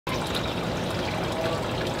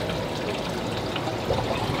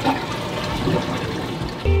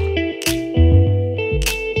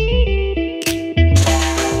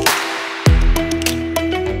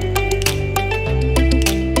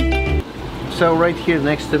So right here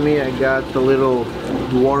next to me I got the little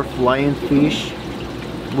dwarf lionfish,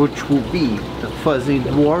 which will be the fuzzy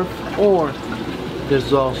dwarf, or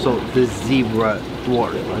there's also the zebra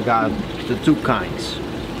dwarf. I got the two kinds.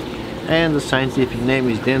 And the scientific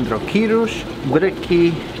name is Dendrochirus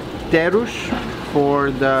brachypterus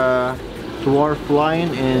for the dwarf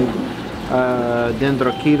lion, and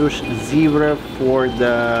Dendrochirus zebra for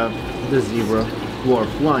the zebra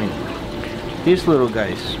dwarf lion. These little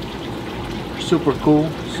guys, super cool,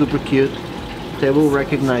 super cute. They will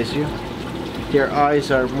recognize you. Their eyes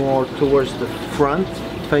are more towards the front,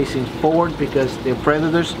 facing forward, because they're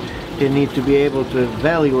predators. They need to be able to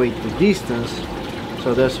evaluate the distance,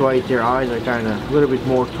 so that's why their eyes are kind of a little bit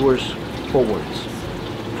more towards forwards.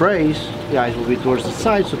 Preys, the eyes will be towards the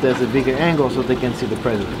side, so there's a bigger angle so they can see the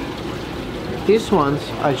predator. These ones,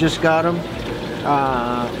 I just got them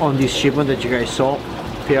on this shipment that you guys saw.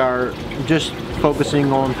 They are just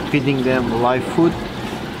focusing on feeding them live food,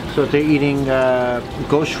 so they're eating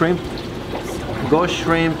ghost shrimp. Ghost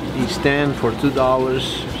shrimp is 10 for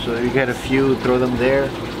 $2, so you get a few, throw them there.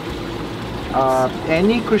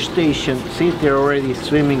 Any crustacean, see, they're already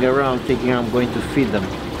swimming around thinking I'm going to feed them.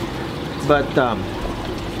 But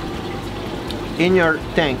in your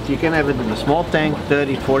tank, you can have it in a small tank,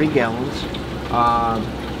 30-40 gallons.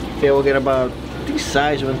 They will get about this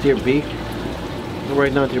size when they're big.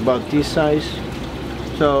 Right now they're about this size.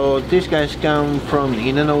 So these guys come from the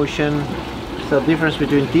Indian Ocean. The difference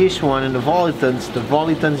between this one and the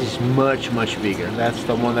volitans is much bigger. That's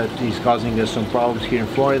the one that is causing us some problems here in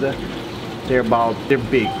Florida. They're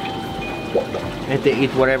big, and they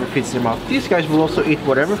eat whatever fits their mouth. These guys will also eat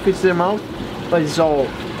whatever fits their mouth, but it's all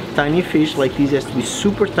tiny fish. Like these has to be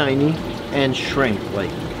super tiny, and shrimp,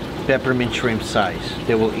 like peppermint shrimp size,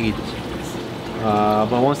 they will eat.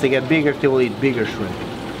 But once they get bigger, they will eat bigger shrimp.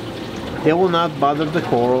 They will not bother the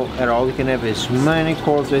coral at all. You can have as many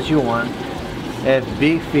corals as you want. Have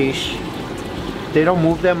big fish. They don't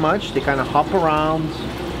move that much. They kind of hop around.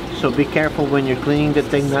 So be careful when you're cleaning the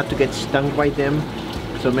tank not to get stung by them.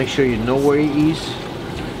 So make sure you know where he is.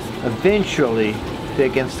 Eventually, they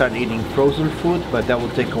can start eating frozen food, but that will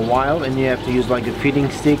take a while, and you have to use like a feeding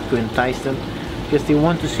stick to entice them, because they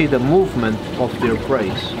want to see the movement of their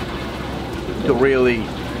prey to really,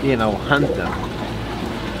 you know, hunt them.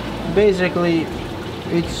 Basically,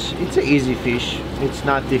 it's an easy fish. It's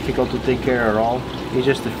not difficult to take care at all. It's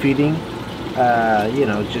just the feeding. You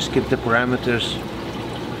know, just keep the parameters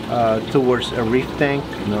towards a reef tank.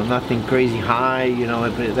 You know, nothing crazy high. You know,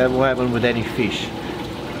 that will happen with any fish.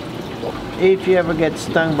 If you ever get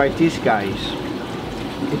stung by these guys,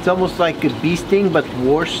 it's almost like a bee sting, but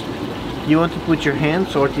worse. You want to put your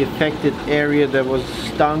hands or the affected area that was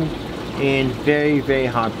stung in very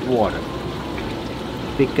hot water,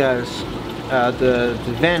 because the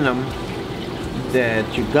venom that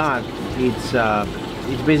you got, it's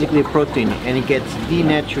basically a protein, and it gets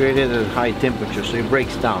denaturated at high temperature, so it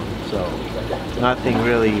breaks down. So nothing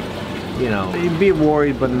really, you know, be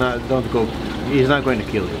worried, but don't go. It's not going to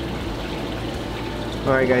kill you.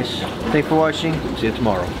 Alright guys, thanks for watching. See you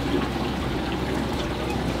tomorrow.